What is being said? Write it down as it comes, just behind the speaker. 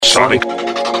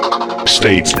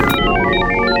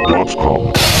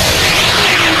SonicState.com.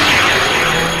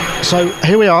 So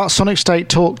here we are, Sonic State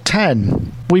Talk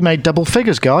 10. We made double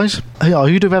figures, guys.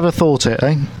 Who'd have ever thought it,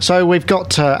 eh? So we've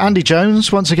got Andy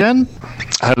Jones once again.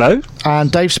 Hello.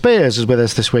 And Dave Spears is with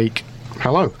us this week.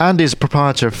 Hello. Andy's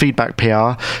proprietor of Feedback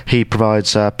PR. He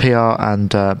provides PR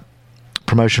and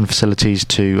promotion facilities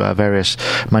to various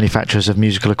manufacturers of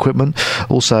musical equipment.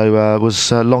 Also was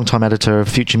a long-time editor of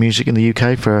Future Music in the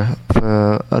UK for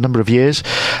a number of years.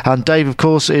 And Dave, of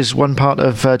course, is one part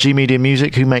of G Media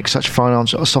Music, who makes such fine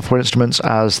software instruments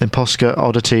as the Imposca,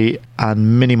 Oddity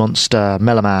and Mini Monster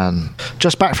Meloman.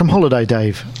 Just back from holiday,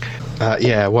 Dave.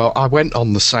 Yeah, well, I went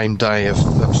on the same day of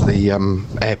the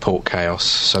airport chaos,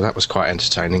 so that was quite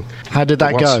entertaining. How did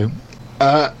that go?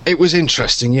 It was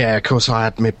interesting, yeah. Of course, I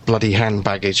had my bloody hand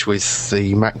baggage with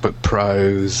the MacBook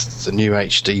Pro, the new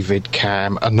HD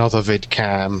VidCam, another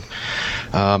VidCam,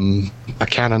 a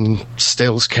Canon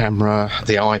stills camera,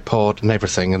 the iPod and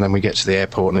everything, and then we get to the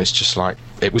airport and it's just like,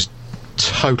 it was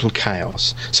total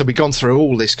chaos. So we've gone through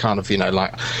all this kind of,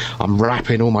 like, I'm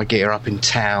wrapping all my gear up in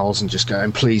towels and just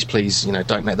going, please,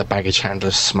 don't let the baggage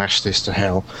handlers smash this to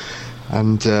hell.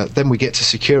 And then we get to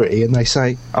security and they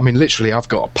say, literally, I've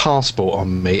got a passport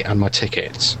on me and my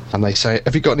tickets. And they say,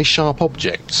 have you got any sharp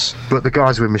objects? But the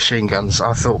guys with machine guns,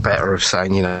 I thought better of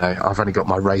saying, I've only got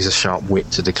my razor sharp wit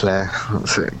to declare.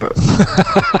 That's it. But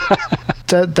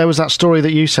there was that story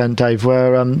that you sent, Dave,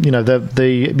 where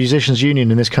the musicians'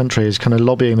 union in this country is kind of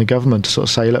lobbying the government to sort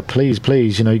of say, look, please,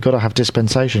 you've got to have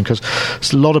dispensation, because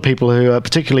a lot of people who are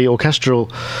particularly orchestral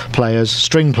players,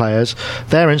 string players,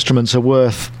 their instruments are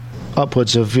worth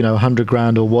upwards of 100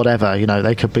 grand or whatever.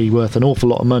 They could be worth an awful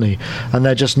lot of money, and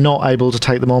they're just not able to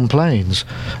take them on planes.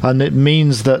 And it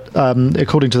means that,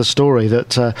 according to the story,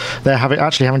 that they're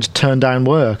actually having to turn down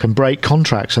work and break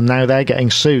contracts, and now they're getting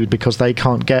sued because they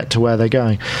can't get to where they're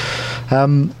going.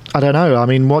 I don't know.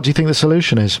 What do you think the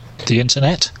solution is? The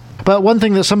internet. But one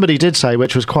thing that somebody did say,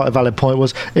 which was quite a valid point,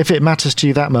 was if it matters to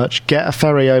you that much, get a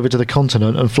ferry over to the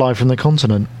continent and fly from the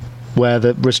continent, where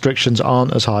the restrictions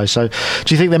aren't as high. So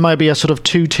do you think there might be a sort of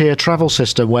two-tier travel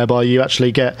system whereby you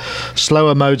actually get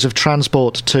slower modes of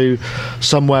transport to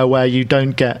somewhere where you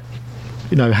don't get,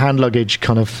 hand luggage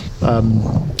kind of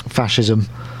fascism?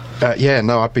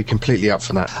 I'd be completely up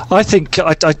for that. I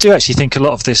do actually think a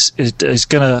lot of this is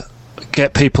going to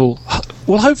get people,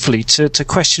 well, hopefully, to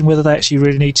question whether they actually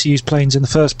really need to use planes in the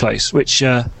first place, which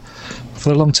for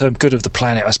the long-term good of the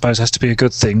planet, I suppose, has to be a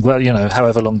good thing. Well,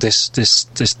 however long this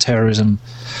terrorism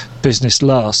business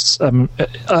lasts.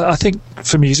 I think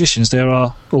for musicians there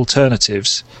are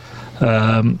alternatives.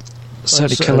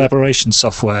 Certainly collaboration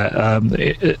software.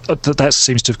 That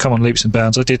seems to have come on leaps and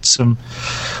bounds. I did some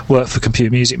work for Computer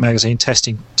Music Magazine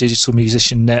testing Digital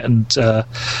Musician Net and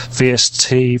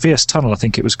VS Tunnel, I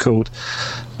think it was called.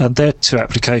 And they're two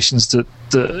applications that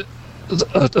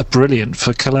are brilliant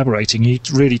for collaborating. You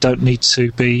really don't need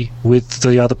to be with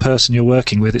the other person you're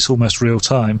working with. It's almost real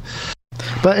time.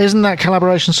 But isn't that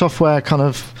collaboration software kind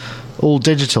of all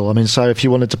digital? So if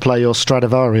you wanted to play your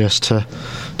Stradivarius to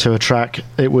a track,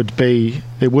 it wouldn't be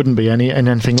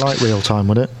anything like real time,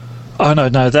 would it? Oh no,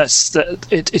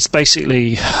 it's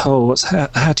basically how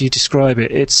do you describe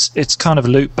it? It's kind of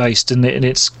loop based, and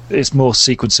it's more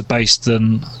sequencer based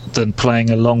than playing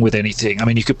along with anything.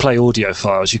 You could play audio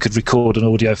files. You could record an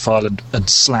audio file and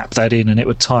slap that in, and it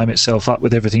would time itself up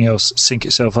with everything else, sync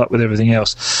itself up with everything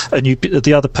else, and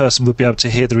the other person would be able to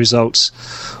hear the results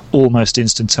almost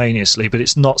instantaneously. But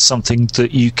it's not something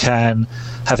that you can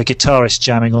have a guitarist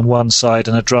jamming on one side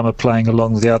and a drummer playing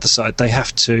along the other side. They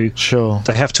have to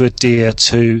adhere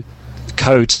to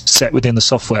code set within the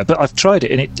software. But I've tried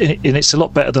it, and it's a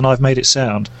lot better than I've made it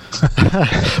sound.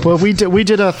 Well, we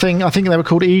did a thing, I think they were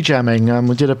called eJamming.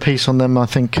 We did a piece on them, I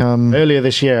think, earlier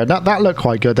this year. That looked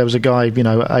quite good. There was a guy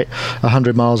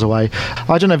 100 miles away.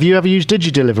 I don't know, have you ever used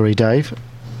DigiDelivery, Dave?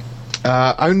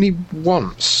 Only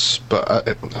once, but I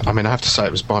have to say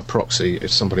it was by proxy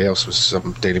if somebody else was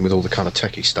dealing with all the kind of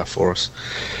techie stuff for us.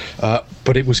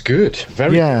 But it was good,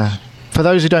 very good. For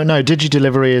those who don't know,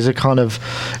 DigiDelivery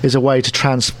is a way to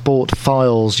transport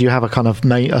files. You have a kind of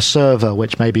a server,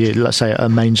 which may be, let's say, a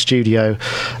main studio,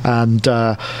 and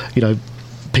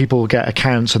people get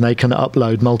accounts and they can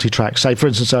upload multi-track. Say, for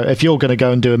instance, if you're going to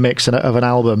go and do a mix of an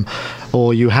album,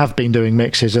 or you have been doing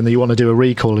mixes and you want to do a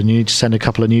recall and you need to send a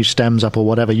couple of new stems up or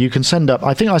whatever, you can send up,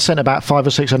 I think I sent about 500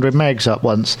 or 600 megs up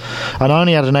once, and I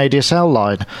only had an ADSL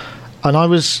line, and I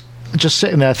was just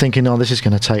sitting there thinking, this is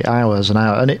going to take hours and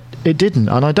hours, and it didn't,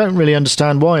 and I don't really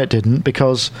understand why it didn't,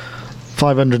 because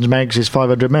 500 megs is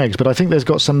 500 megs, but I think there's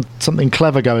got something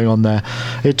clever going on there.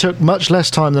 It took much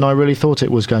less time than I really thought it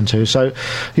was going to. So,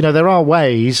 there are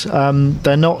ways.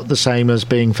 They're not the same as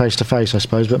being face-to-face, I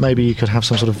suppose, but maybe you could have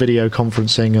some sort of video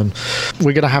conferencing, and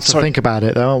we're going to have to think about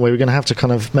it, though, aren't we? We're going to have to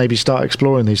kind of maybe start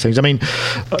exploring these things. I mean...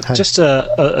 Just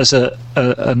as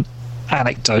an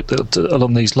anecdote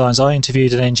along these lines, I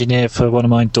interviewed an engineer for one of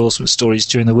my endorsement stories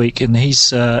during the week, and he used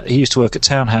to work at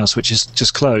Townhouse, which is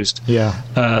just closed,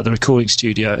 the recording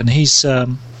studio, and he's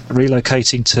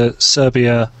relocating to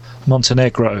Serbia,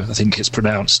 Montenegro, I think it's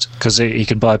pronounced, because he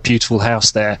can buy a beautiful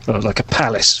house there, like a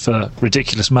palace, for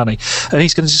ridiculous money, and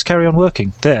he's going to just carry on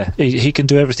working there. He can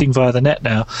do everything via the net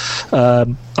now,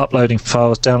 uploading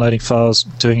files, downloading files,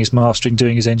 doing his mastering,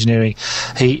 doing his engineering.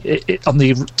 On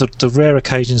the rare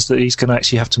occasions that he's going to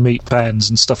actually have to meet bands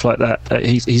and stuff like that,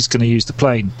 he's going to use the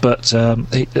plane, but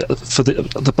for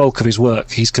the bulk of his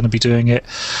work, he's going to be doing it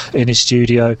in his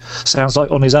studio, sounds like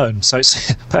on his own, so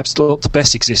it's perhaps not the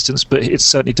best existence, but it's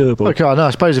certainly doable. Okay, I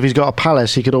suppose if he's got a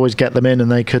palace, he could always get them in, and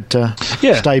they could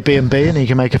stay B&B, and he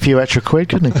can make a few extra quid,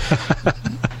 couldn't he?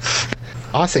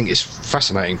 I think it's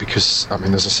fascinating because, I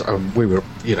mean, we were,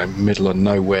 middle of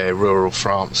nowhere, rural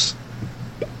France,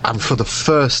 and for the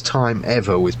first time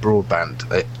ever with broadband,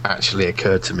 it actually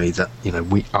occurred to me that,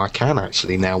 I can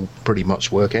actually now pretty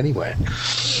much work anywhere.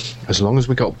 As long as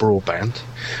we got broadband,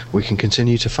 we can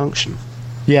continue to function.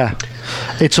 Yeah.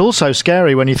 It's also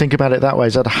scary when you think about it that way,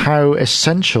 is that how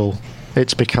essential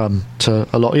it's become to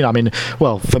a lot.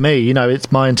 For me,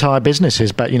 it's my entire business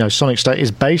is, Sonic State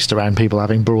is based around people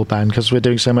having broadband because we're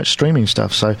doing so much streaming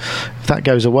stuff. So if that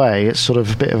goes away, it's sort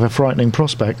of a bit of a frightening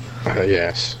prospect.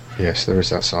 Yes, there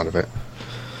is that side of it.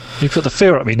 You put the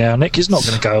fear at me now, Nick. It's not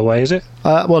going to go away, is it?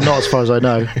 Well, not as far as I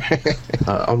know.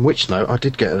 On which note, I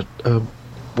did get a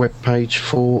web page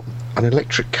for an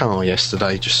electric car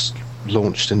yesterday, just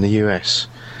launched in the US,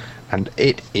 and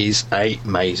it is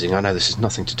amazing. I know this has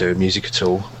nothing to do with music at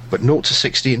all, but 0 to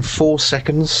 60 in 4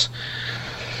 seconds,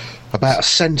 about a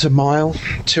cent a mile,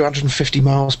 250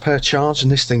 miles per charge,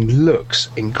 and this thing looks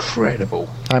incredible.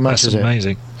 How much is it? That's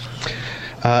amazing.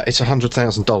 It's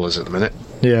 $100,000 at the minute.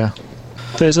 Yeah.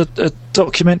 There's a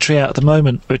documentary out at the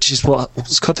moment, which is I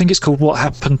think it's called "What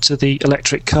Happened to the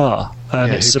Electric Car,"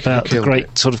 and it's about the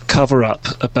great sort of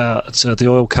cover-up about the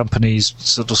oil companies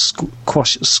sort of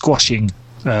squashing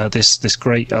this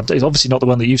great. It's obviously not the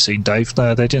one that you've seen, Dave.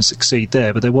 No, they didn't succeed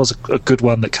there, but there was a good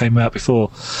one that came out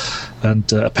before, and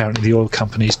apparently the oil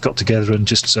companies got together and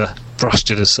just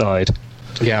brushed it aside.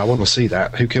 Yeah, I want to see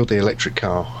that. Who killed the electric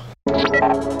car?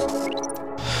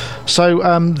 So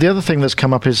the other thing that's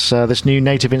come up is this new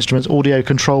Native Instruments Audio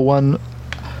Control One,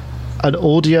 an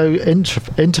audio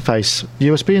interface,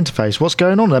 USB interface. What's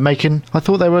going on? I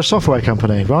thought they were a software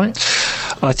company, right?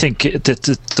 I think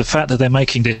the fact that they're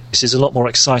making this is a lot more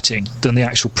exciting than the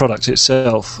actual product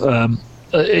itself.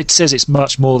 It says it's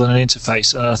much more than an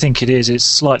interface. I think it is. It's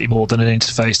slightly more than an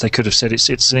interface. They could have said it's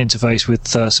an interface with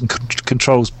some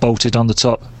controls bolted on the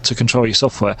top to control your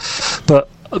software. But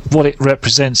what it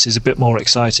represents is a bit more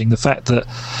exciting. The fact that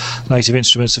Native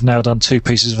Instruments have now done 2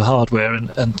 pieces of hardware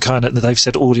and kind of they've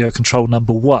said audio control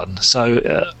number 1.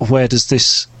 So where does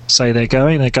this say they're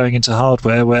going? They're going into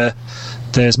hardware where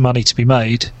there's money to be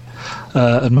made,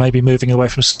 and maybe moving away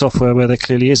from software where there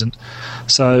clearly isn't.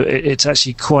 So it's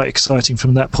actually quite exciting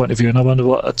from that point of view, and I wonder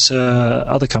what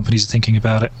other companies are thinking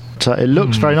about it. It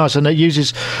looks very nice, and it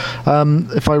uses,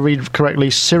 if I read correctly,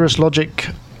 Cirrus Logic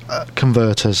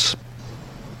converters,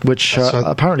 which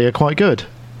apparently are quite good.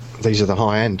 These are the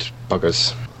high-end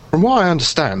buggers. From what I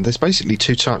understand, there's basically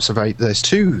 2 types of there's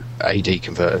 2 AD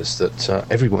converters that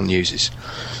everyone uses.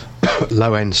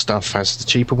 Low-end stuff has the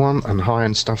cheaper one, and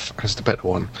high-end stuff has the better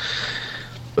one.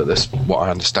 But that's what I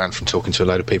understand from talking to a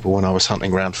load of people. When I was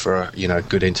hunting around for a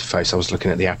good interface, I was looking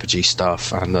at the Apogee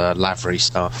stuff and the Lavry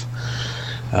stuff,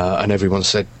 and everyone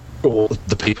said, or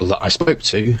the people that I spoke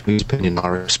to, whose opinion I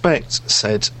respect,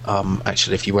 said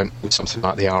actually if you went with something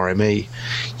like the RME,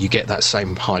 you get that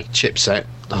same high chipset,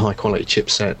 the high quality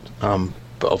chipset,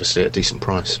 but obviously at a decent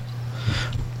price.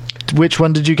 Which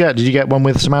one did you get? Did you get one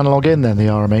with some analog in then, the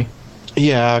RME?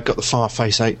 Yeah, I got the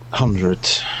Fireface 800,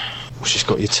 which has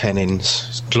got your 10 ins.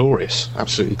 It's glorious,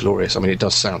 absolutely glorious. I mean, it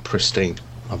does sound pristine.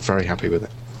 I'm very happy with it.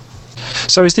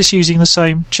 So is this using the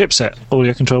same chipset,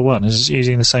 Audio Control 1? Is it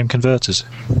using the same converters?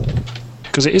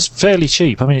 Because it is fairly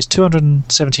cheap. I mean, it's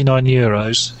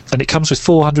 €279, and it comes with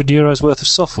 €400 worth of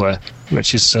software,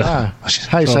 which is...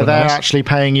 hey, so they're actually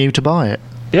paying you to buy it?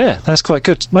 Yeah, that's quite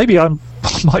good. Maybe I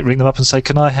might ring them up and say,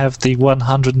 can I have the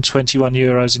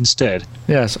 €121 instead?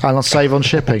 Yes, and I'll save on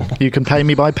shipping. You can pay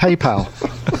me by PayPal.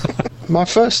 my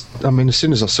first, as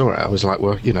soon as I saw it, I was like,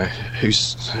 well, who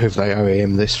have they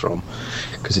OEM this from?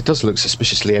 Because it does look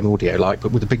suspiciously M-Audio-like,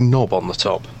 but with a big knob on the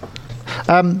top.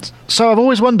 So I've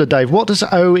always wondered, Dave, what does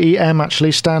OEM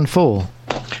actually stand for?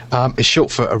 It's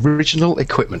short for Original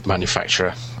Equipment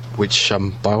Manufacturer, which,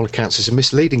 by all accounts, is a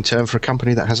misleading term for a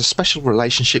company that has a special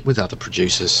relationship with other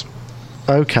producers.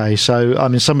 Okay,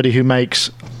 so somebody who makes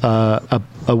a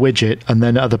widget and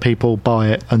then other people buy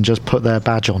it and just put their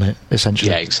badge on it,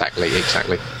 essentially. Yeah, exactly.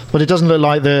 But it doesn't look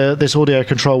like this audio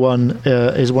control one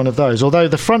is one of those. Although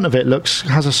the front of it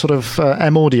has a sort of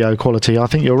M-Audio quality. I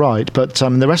think you're right, but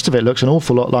the rest of it looks an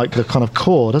awful lot like the kind of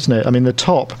core, doesn't it? The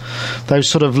top, those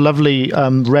sort of lovely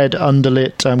red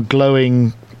underlit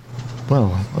glowing.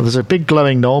 Well, there's a big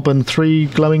glowing knob and 3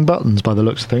 glowing buttons by the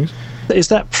looks of things. Is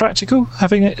that practical,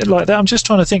 having it like that? I'm just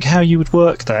trying to think how you would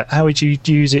work that. How would you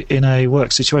use it in a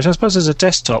work situation? I suppose as a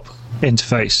desktop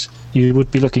interface, you would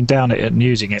be looking down at it and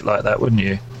using it like that, wouldn't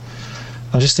you?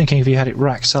 I'm just thinking if you had it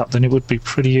racked up, then it would be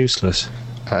pretty useless.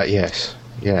 Yes.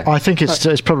 Yeah. I think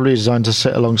it's probably designed to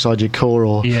sit alongside your core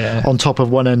or on top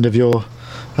of one end of your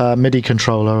MIDI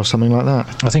controller or something like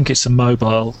that. I think it's a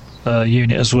mobile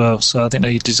unit as well, so I think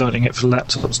they're designing it for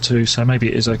laptops too, so maybe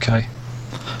it is okay.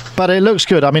 But it looks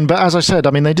good. But as I said,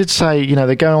 they did say,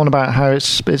 they go on about how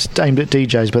it's aimed at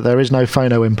DJs, but there is no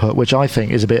phono input, which I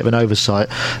think is a bit of an oversight.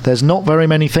 There's not very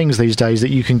many things these days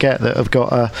that you can get that have got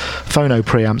phono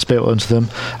preamps built into them.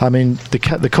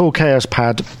 The Core Chaos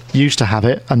Pad used to have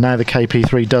it, and now the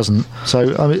KP3 doesn't.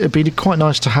 So it'd be quite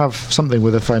nice to have something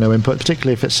with a phono input,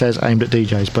 particularly if it says aimed at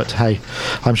DJs. But hey,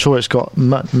 I'm sure it's got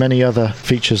many other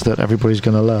features that everybody's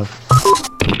going to love.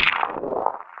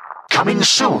 Coming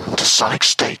soon to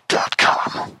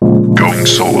SonicState.com. Going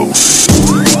solo.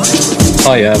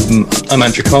 Hi, I'm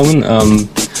Andrew Coleman,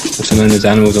 also known as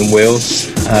Animals on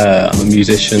Wheels. I'm a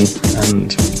musician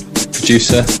and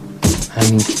producer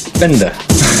and vendor.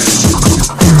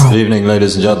 Good evening,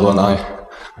 ladies and gentlemen.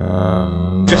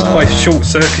 Just by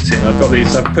short-circuiting, I've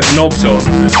put knobs on.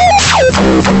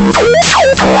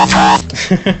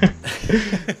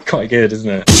 Quite good, isn't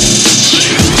it?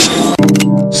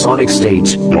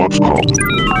 SonicState.com.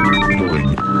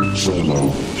 Going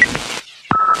solo.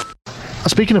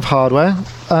 Speaking of hardware,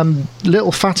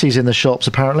 little fatties in the shops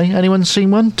apparently. Anyone seen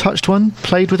one? Touched one?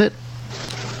 Played with it?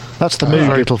 That's the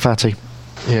Moog Little Fatty.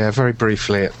 Yeah, very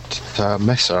briefly at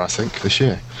Mesa, I think, this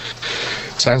year.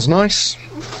 Sounds nice.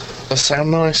 Does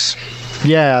sound nice.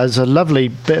 Yeah, it's a lovely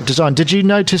bit of design. Did you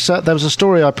notice that there was a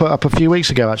story I put up a few weeks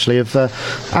ago, actually, of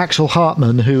Axel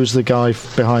Hartmann, who was the guy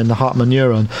behind the Hartmann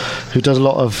Neuron, who does a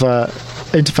lot of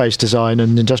interface design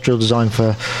and industrial design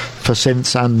for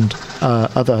synths and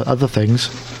other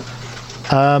things,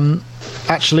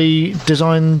 actually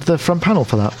designed the front panel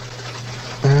for that.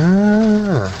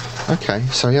 Okay,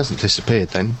 so he hasn't disappeared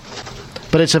then.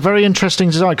 But it's a very interesting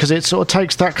design because it sort of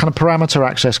takes that kind of parameter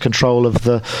access control of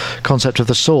the concept of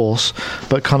the source,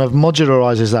 but kind of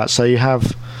modularizes that. So you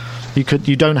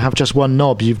don't have just one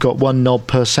knob. You've got one knob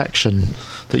per section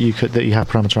that you have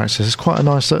parameter access. It's quite a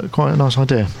nice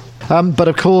idea. But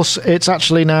of course, it's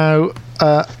actually now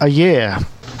a year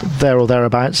there or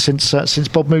thereabouts since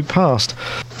Bob Moog passed,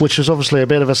 which was obviously a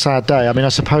bit of a sad day. I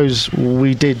suppose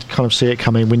we did kind of see it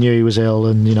coming. We knew he was ill,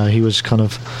 and he was kind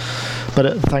of.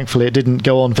 But thankfully, it didn't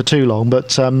go on for too long.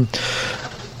 But a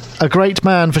great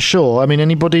man for sure.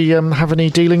 Anybody have any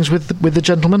dealings with the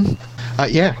gentleman?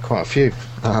 Yeah, quite a few.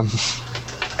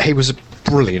 He was a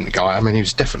brilliant guy. He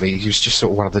was just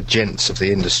sort of one of the gents of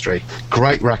the industry.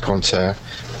 Great raconteur.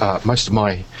 Most of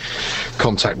my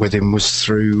contact with him was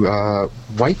through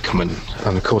Wakeman,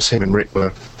 and of course him and Rick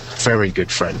were very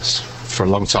good friends for a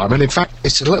long time. And in fact,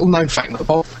 it's a little known fact that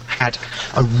Bob had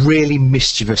a really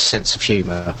mischievous sense of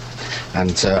humour,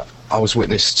 and I was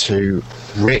witness to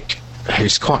Rick,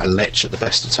 who's quite a lech at the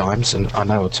best of times, and I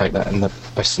know I'll take that in the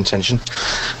best intention.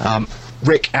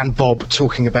 Rick and Bob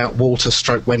talking about Walter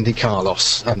 / Wendy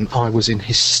Carlos, and I was in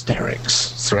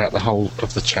hysterics throughout the whole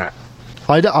of the chat.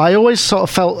 I always sort of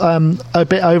felt a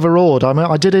bit overawed.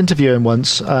 I did interview him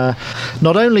once.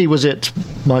 Not only was it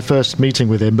my first meeting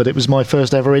with him, but it was my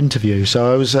first ever interview.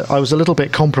 So I was a little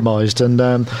bit compromised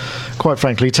and, quite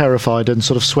frankly, terrified and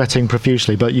sort of sweating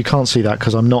profusely. But you can't see that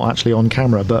because I'm not actually on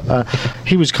camera. But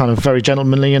he was kind of very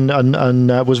gentlemanly and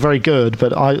was very good.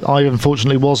 But I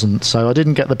unfortunately wasn't. So I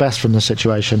didn't get the best from the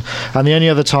situation. And the only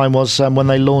other time was when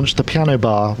they launched the piano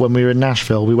bar when we were in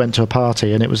Nashville. We went to a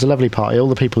party and it was a lovely party. All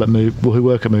the people at Moog who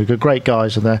work at Moog are great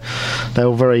guys, and they're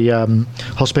all very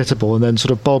hospitable. And then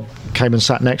sort of Bob came and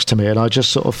sat next to me, and I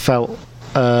just sort of felt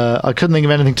I couldn't think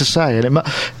of anything to say. And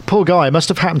poor guy, it must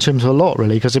have happened to him a lot,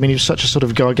 really, because I mean, he was such a sort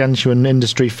of gargantuan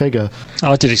industry figure.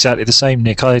 I did exactly the same,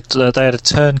 Nick. They had a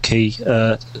turnkey,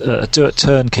 a do-it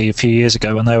turnkey a few years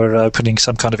ago when they were opening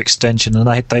some kind of extension, and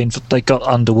they got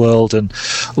Underworld and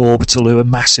Orbital, who were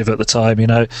massive at the time,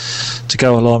 to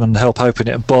go along and help open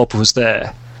it, and Bob was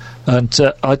there. And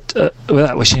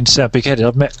without wishing to sound big-headed,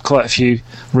 I've met quite a few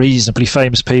reasonably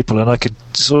famous people, and I could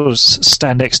sort of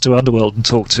stand next to Underworld and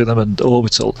talk to them and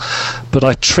Orbital. But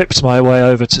I tripped my way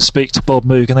over to speak to Bob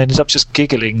Moog, and I ended up just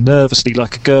giggling nervously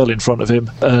like a girl in front of him,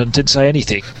 and didn't say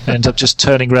anything. I ended up just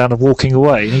turning around and walking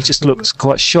away, and he just looked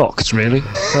quite shocked, really.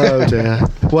 Oh dear.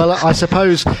 Well, I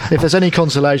suppose if there's any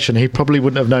consolation, he probably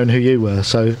wouldn't have known who you were,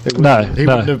 so he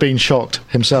wouldn't have been shocked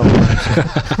himself.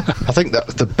 I think that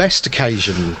the best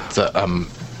occasion that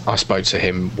I spoke to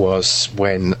him was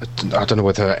when, I don't know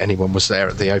whether anyone was there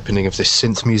at the opening of this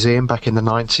synth museum back in the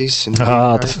 90s.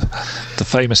 The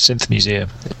famous synth museum.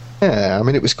 Yeah, I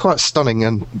mean, it was quite stunning,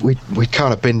 and we'd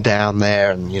kind of been down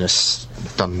there and,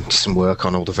 done some work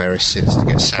on all the various synths to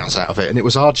get sounds out of it, and it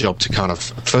was our job to kind of,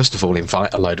 first of all,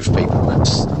 invite a load of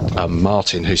people.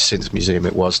 Martin, whose synth museum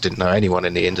it was, didn't know anyone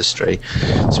in the industry,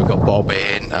 so we got Bob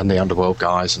in, and the Underworld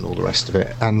guys, and all the rest of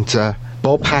it, and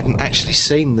Bob hadn't actually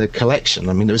seen the collection.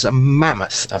 I mean, there was a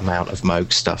mammoth amount of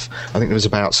Moog stuff. I think there was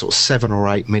about sort of 7 or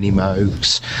 8 mini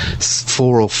Moogs,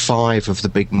 4 or 5 of the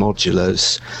big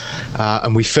modulars,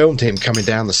 and we filmed him coming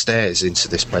down the stairs into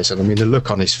this place, and I mean, the look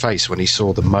on his face when he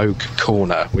saw the Moog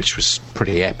corner, which was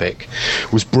pretty epic,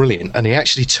 was brilliant. And he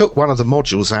actually took one of the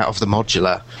modules out of the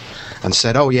modular and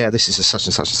said, "Oh yeah, this is a such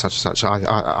and such and such and such.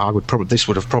 I would probably, this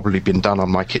would have probably been done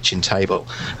on my kitchen table."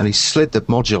 And he slid the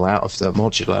module out of the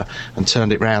modular and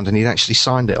turned it round, and he'd actually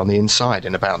signed it on the inside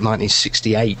in about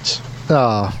 1968.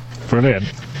 Ah,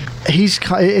 brilliant.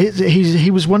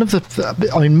 He was one of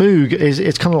the. I mean, Moog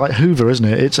it's kind of like Hoover, isn't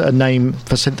it? It's a name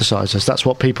for synthesizers. That's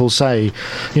what people say.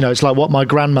 It's like what my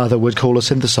grandmother would call a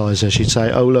synthesizer. She'd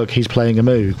say, "Oh look, he's playing a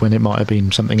Moog," when it might have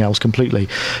been something else completely.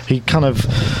 He kind of.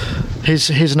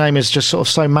 His name is just sort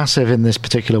of so massive in this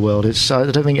particular world. I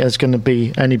don't think there's going to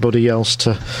be anybody else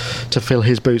to fill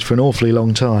his boots for an awfully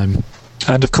long time.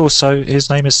 And of course, so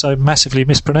his name is so massively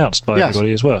mispronounced by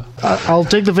everybody as well. I'll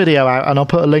dig the video out and I'll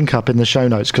put a link up in the show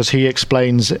notes, because he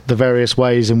explains the various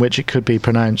ways in which it could be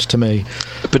pronounced to me.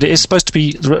 But it is supposed to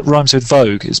be rhymes with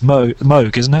Vogue. It's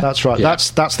Moog, isn't it? That's right. Yeah.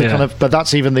 That's the kind of. But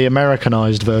that's even the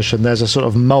Americanized version. There's a sort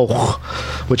of Moog,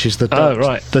 which is the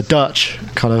Dutch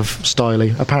kind of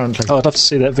styly, apparently. Oh, I'd love to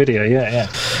see that video. Yeah.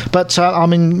 But I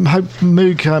mean, hope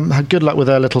Moog had good luck with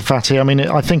their little fatty. I mean,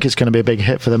 I think it's going to be a big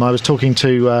hit for them. I was talking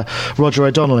to Roger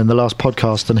O'Donnell in the last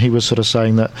podcast, and he was sort of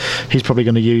saying that he's probably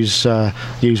going to use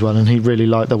one, and he really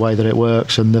liked the way that it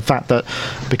works, and the fact that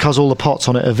because all the pots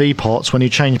on it are V pots, when you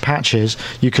change patches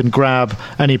you can grab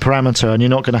any parameter and you're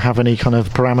not going to have any kind of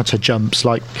parameter jumps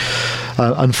like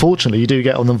unfortunately you do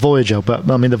get on the Voyager.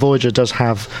 But I mean, the Voyager does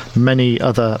have many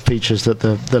other features that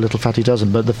the little fatty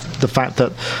doesn't, but the fact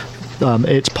that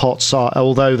its pots are,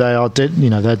 although they are,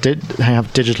 they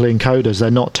have digital encoders,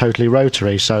 they're not totally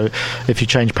rotary. So if you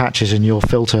change patches and your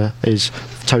filter is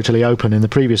totally open in the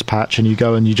previous patch, and you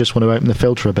go and you just want to open the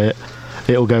filter a bit,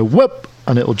 it'll go whoop,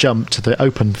 and it'll jump to the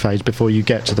open phase before you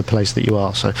get to the place that you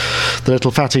are. So the little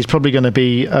fatty is probably going to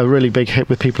be a really big hit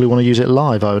with people who want to use it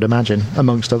live, I would imagine,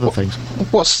 amongst other things.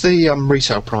 What's the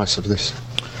retail price of this?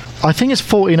 I think it's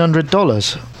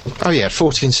 $1,400. Oh yeah,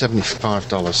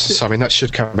 $1,475. So I mean, that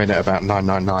should come in at about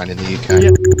 $999 in the UK.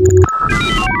 Yep.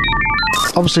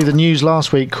 Obviously, the news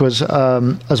last week was,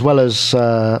 as well as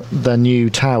the new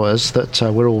towers that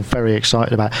we're all very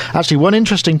excited about. Actually, one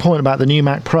interesting point about the new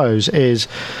Mac Pros is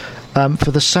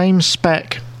for the same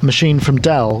spec machine from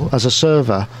Dell as a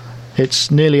server,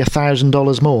 it's nearly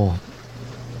 $1,000 more.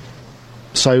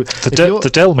 So the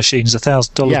Dell machine's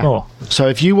 $1,000 more. So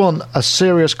if you want a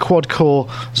serious quad-core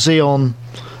Xeon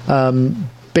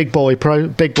big boy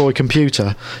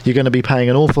computer, you're going to be paying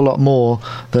an awful lot more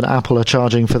than Apple are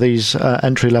charging for these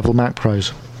entry-level Mac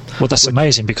Pros. Well, that's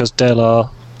amazing, because Dell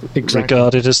are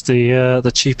regarded as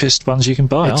the cheapest ones you can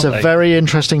buy. It's a very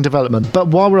interesting development. But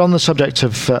while we're on the subject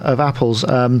of Apple's,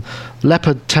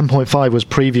 Leopard 10.5 was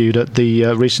previewed at the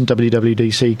recent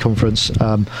WWDC conference.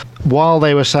 While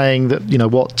they were saying that,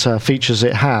 what features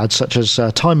it had, such as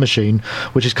Time Machine,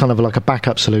 which is kind of like a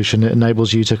backup solution. It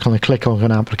enables you to kind of click on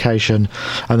an application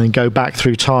and then go back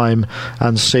through time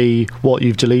and see what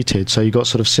you've deleted. So you've got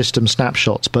sort of system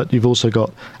snapshots, but you've also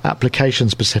got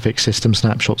application-specific system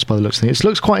snapshots by the looks of things. It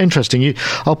looks quite interesting.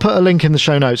 I'll put a link in the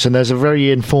show notes, and there's a very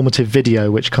informative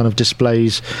video which kind of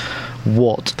displays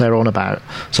what they're on about.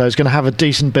 So it's going to have a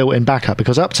decent built-in backup,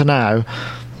 because up to now,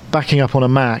 backing up on a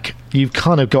Mac you've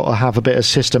kind of got to have a bit of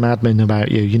system admin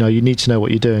about you. You know, you need to know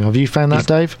what you're doing. Have you found that,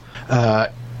 Dave?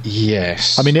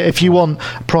 Yes. I mean, if you want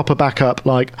proper backup,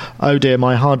 like, oh dear,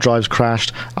 my hard drive's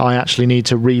crashed, I actually need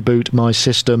to reboot my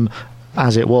system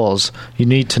as it was, you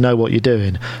need to know what you're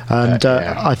doing. And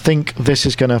I think this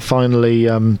is going to finally...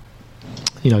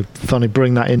 finally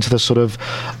bring that into the sort of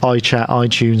iChat,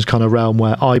 iTunes kind of realm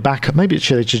where iBackup, maybe they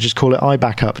should just call it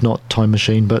iBackup, not Time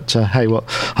Machine, but hey, well,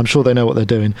 I'm sure they know what they're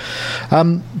doing.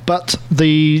 But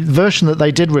the version that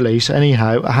they did release,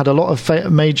 anyhow, had a lot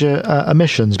of major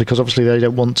omissions, because obviously they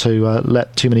don't want to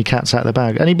let too many cats out of the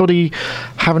bag. Anybody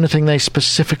have anything they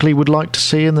specifically would like to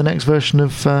see in the next version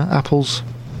of Apple's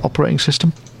operating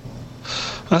system?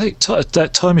 I think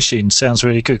that Time Machine sounds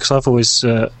really good, because I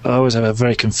always have a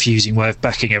very confusing way of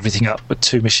backing everything up with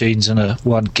 2 machines and a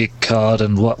 1 gig card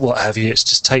and what have you. It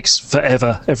just takes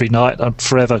forever every night. I'm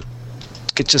forever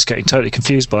just getting totally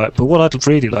confused by it. But what I'd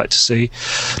really like to see,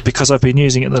 because I've been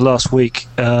using it in the last week,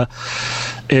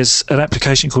 is an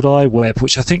application called iWeb,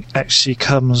 which I think actually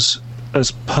comes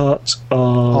as part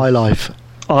of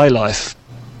iLife.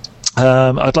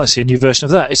 I'd like to see a new version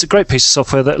of that. It's a great piece of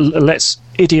software that lets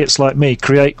idiots like me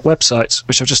create websites,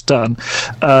 which I've just done,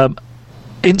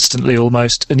 instantly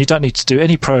almost, and you don't need to do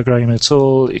any programming at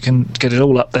all. You can get it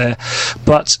all up there.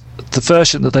 But the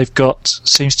version that they've got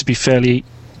seems to be fairly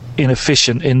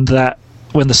inefficient in that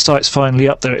when the site's finally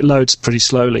up there, it loads pretty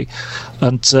slowly.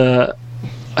 And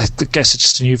I guess it's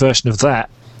just a new version of that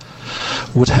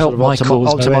would help my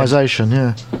cause. Optimization,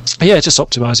 yeah, just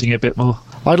optimizing it a bit more.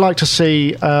 I'd like to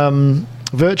see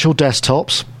virtual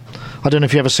desktops. I don't know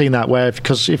if you've ever seen that, where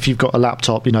because if you've got a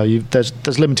laptop,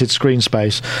 there's limited screen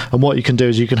space, and what you can do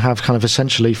is you can have kind of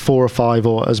essentially 4 or 5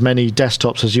 or as many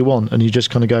desktops as you want, and you just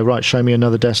kind of go, right, show me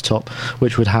another desktop,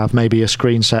 which would have maybe a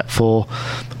screen set for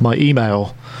my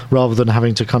email, rather than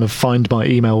having to kind of find my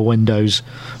email windows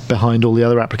behind all the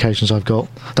other applications I've got.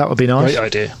 That would be nice. Great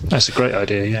idea. That's a great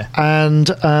idea, yeah. And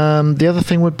the other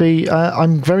thing would be,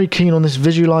 I'm very keen on this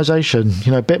visualization,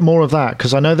 a bit more of that,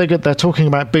 because I know they're talking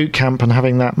about Boot Camp and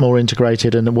having that more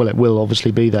integrated, and well, it will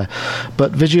obviously be there.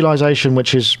 But visualization,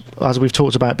 which is, as we've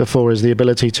talked about before, is the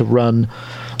ability to run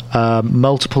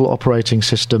multiple operating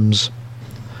systems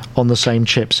on the same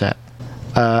chipset.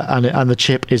 And the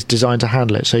chip is designed to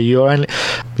handle it. So you're only,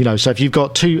 so if you've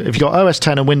got OS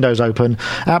 10 and Windows open,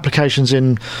 applications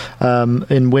in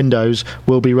Windows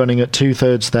will be running at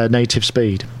 2/3 their native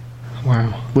speed.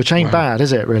 Wow, which ain't bad,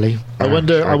 is it? Really? I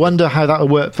wonder how that will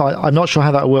work. I'm not sure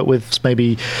how that will work with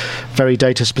maybe very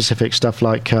data specific stuff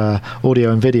like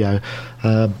audio and video,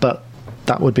 but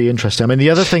that would be interesting. I mean, the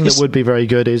other thing that would be very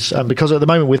good is because at the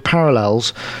moment with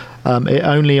Parallels, it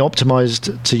only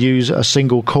optimized to use a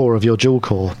single core of your dual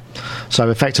core. So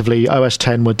effectively, OS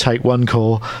 10 would take one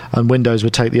core and Windows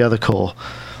would take the other core.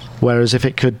 Whereas if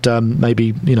it could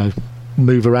maybe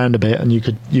move around a bit and you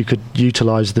could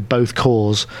utilize the both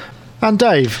cores. And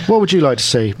Dave, what would you like to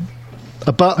see?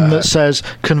 A button that says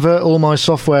convert all my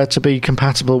software to be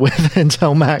compatible with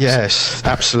Intel Macs. Yes,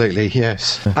 absolutely,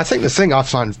 yes. I think the thing I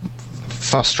find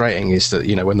frustrating is that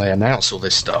when they announce all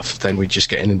this stuff, then we just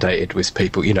get inundated with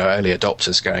people, early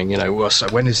adopters going, well, so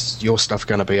when is your stuff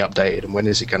going to be updated and when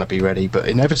is it going to be ready? But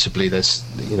inevitably there's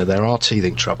there are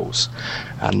teething troubles,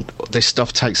 and this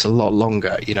stuff takes a lot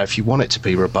longer. If you want it to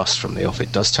be robust from the off,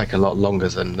 it does take a lot longer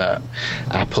than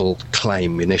Apple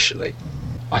claim initially.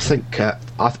 I think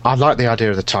I like the idea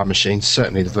of the Time Machine.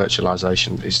 Certainly the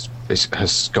virtualization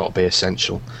has got to be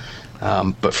essential.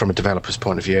 But from a developer's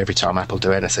point of view, every time Apple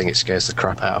do anything, it scares the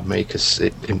crap out of me, because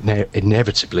it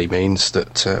inevitably means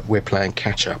that we're playing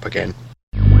catch-up again.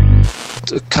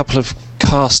 A couple of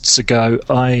casts ago,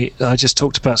 I just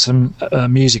talked about some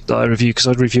music that I review, because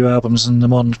I review albums and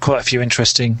I'm on quite a few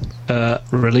interesting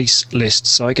release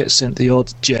lists, so I get sent the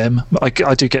odd gem. I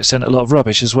do get sent a lot of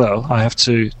rubbish as well, I have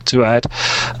to add.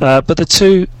 But the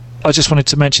two I just wanted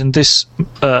to mention this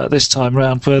time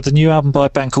round were the new album by a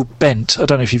band called Bent. I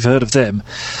don't know if you've heard of them.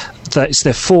 It's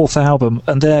their 4th album,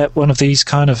 and they're one of these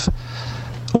kind of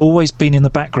always been in the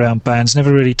background bands,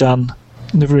 never really done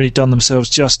themselves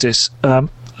justice.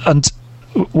 And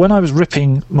when I was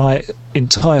ripping my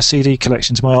entire CD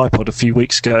collection to my iPod a few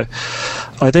weeks ago,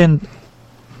 I then,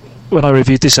 when I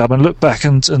reviewed this album, looked back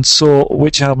and saw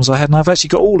which albums I had, and I've actually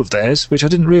got all of theirs, which I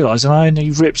didn't realise, and I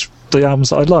only ripped the albums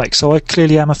that I like, so I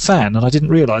clearly am a fan, and I didn't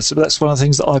realise that. But that's one of the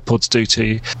things that iPods do to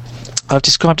you. I've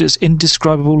described it as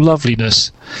indescribable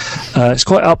loveliness. It's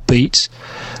quite upbeat,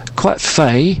 quite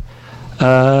fey.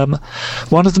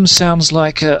 One of them sounds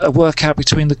like a workout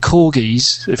between the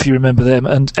Corgis, if you remember them,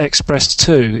 and Express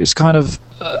 2. It's kind of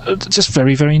just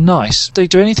very, very nice. They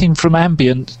do anything from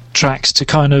ambient tracks to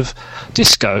kind of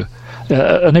disco.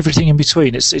 and everything in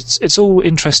between. It's all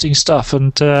interesting stuff.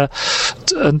 And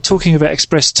talking about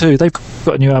Express 2, they've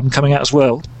got a new album coming out as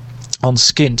well on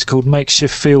Skint called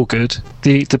Makeshift Feel Good.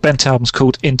 The Bent album's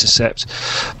called Intercept,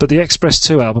 but the Express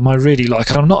 2 album I really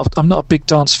like. And I'm not a big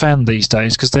dance fan these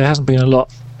days because there hasn't been a lot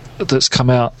that's come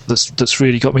out that's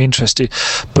really got me interested,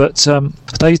 but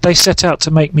they set out to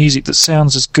make music that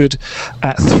sounds as good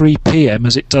at 3 p.m.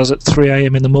 as it does at 3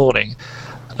 a.m. in the morning,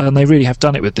 and they really have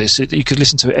done it with this. You could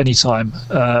listen to it any time.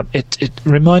 It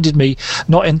reminded me,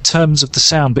 not in terms of the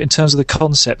sound, but in terms of the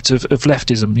concept of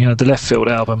leftism. You know, the Left Field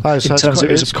album. Oh, so in terms of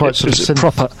it was a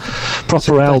proper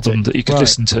album that you could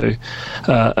listen to,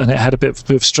 and it had a bit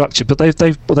of structure. But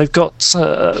they've got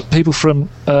people from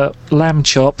Lamb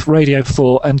Chop, Radio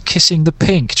 4, and Kissing the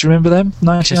Pink. Do you remember them?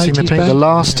 1980s Kissing the Pink, band? the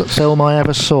last film I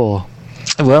ever saw.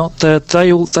 Well,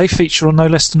 they feature on no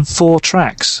less than 4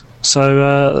 tracks.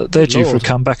 So they're due for a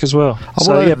comeback as well. Oh,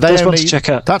 so well, yeah, there's one to check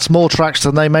out. That's more tracks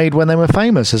than they made when they were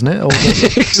famous, isn't it?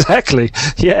 Exactly.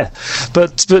 Yeah,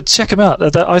 but check them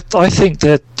out. I think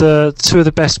they're two of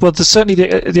the best. Well, certainly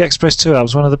the Express 2 album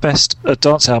is one of the best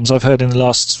dance albums I've heard in the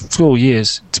last 4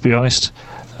 years, to be honest.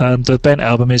 And the Bent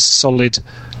album is solid,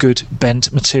 good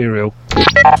Bent material.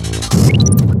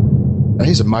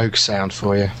 Here's a Moog sound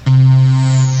for you.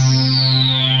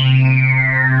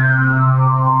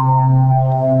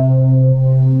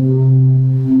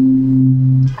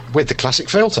 With the classic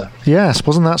filter. Yes,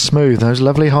 wasn't that smooth? Those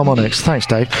lovely harmonics. Thanks,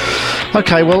 Dave.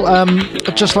 Okay, well,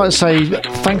 I'd just like to say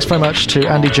thanks very much to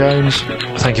Andy Jones.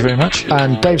 Thank you very much.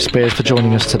 And Dave Spears for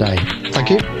joining us today. Thank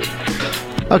you.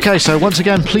 Okay, so once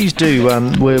again, please do.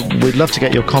 We'd love to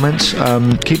get your comments.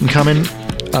 Keep them coming.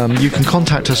 You can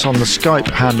contact us on the Skype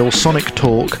handle Sonic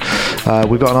Talk.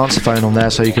 We've got an answer phone on there,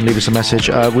 so you can leave us a message.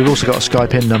 We've also got a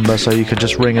Skype in number, so you can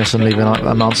just ring us and leave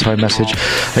an answer phone message.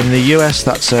 In the US,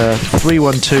 that's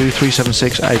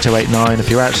 312-376-8089. If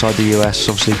you're outside the US,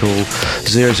 obviously call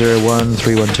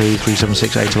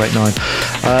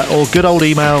 001-312-376-8089. Or good old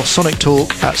email,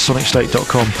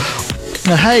 sonictalk@sonicstate.com.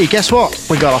 Hey, guess what?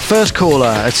 We got our first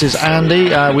caller. This is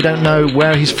Andy. We don't know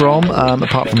where he's from,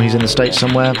 apart from he's in the States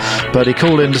somewhere, but he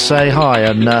called in to say hi,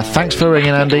 and thanks for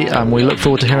ringing, Andy, and we look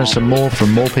forward to hearing some more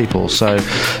from more people. So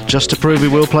just to prove we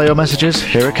will play your messages,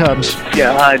 here it comes.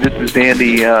 Yeah, hi, this is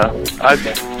Andy.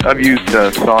 I've used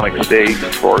Sonic State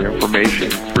for information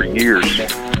for years.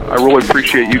 I really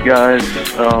appreciate you guys.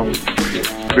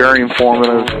 Very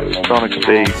informative. Sonic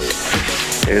State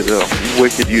is a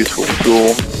wicked useful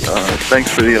tool. Thanks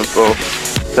for the info.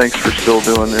 Thanks for still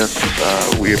doing this.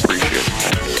 We appreciate it.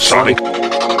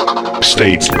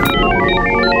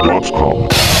 SonicState.com.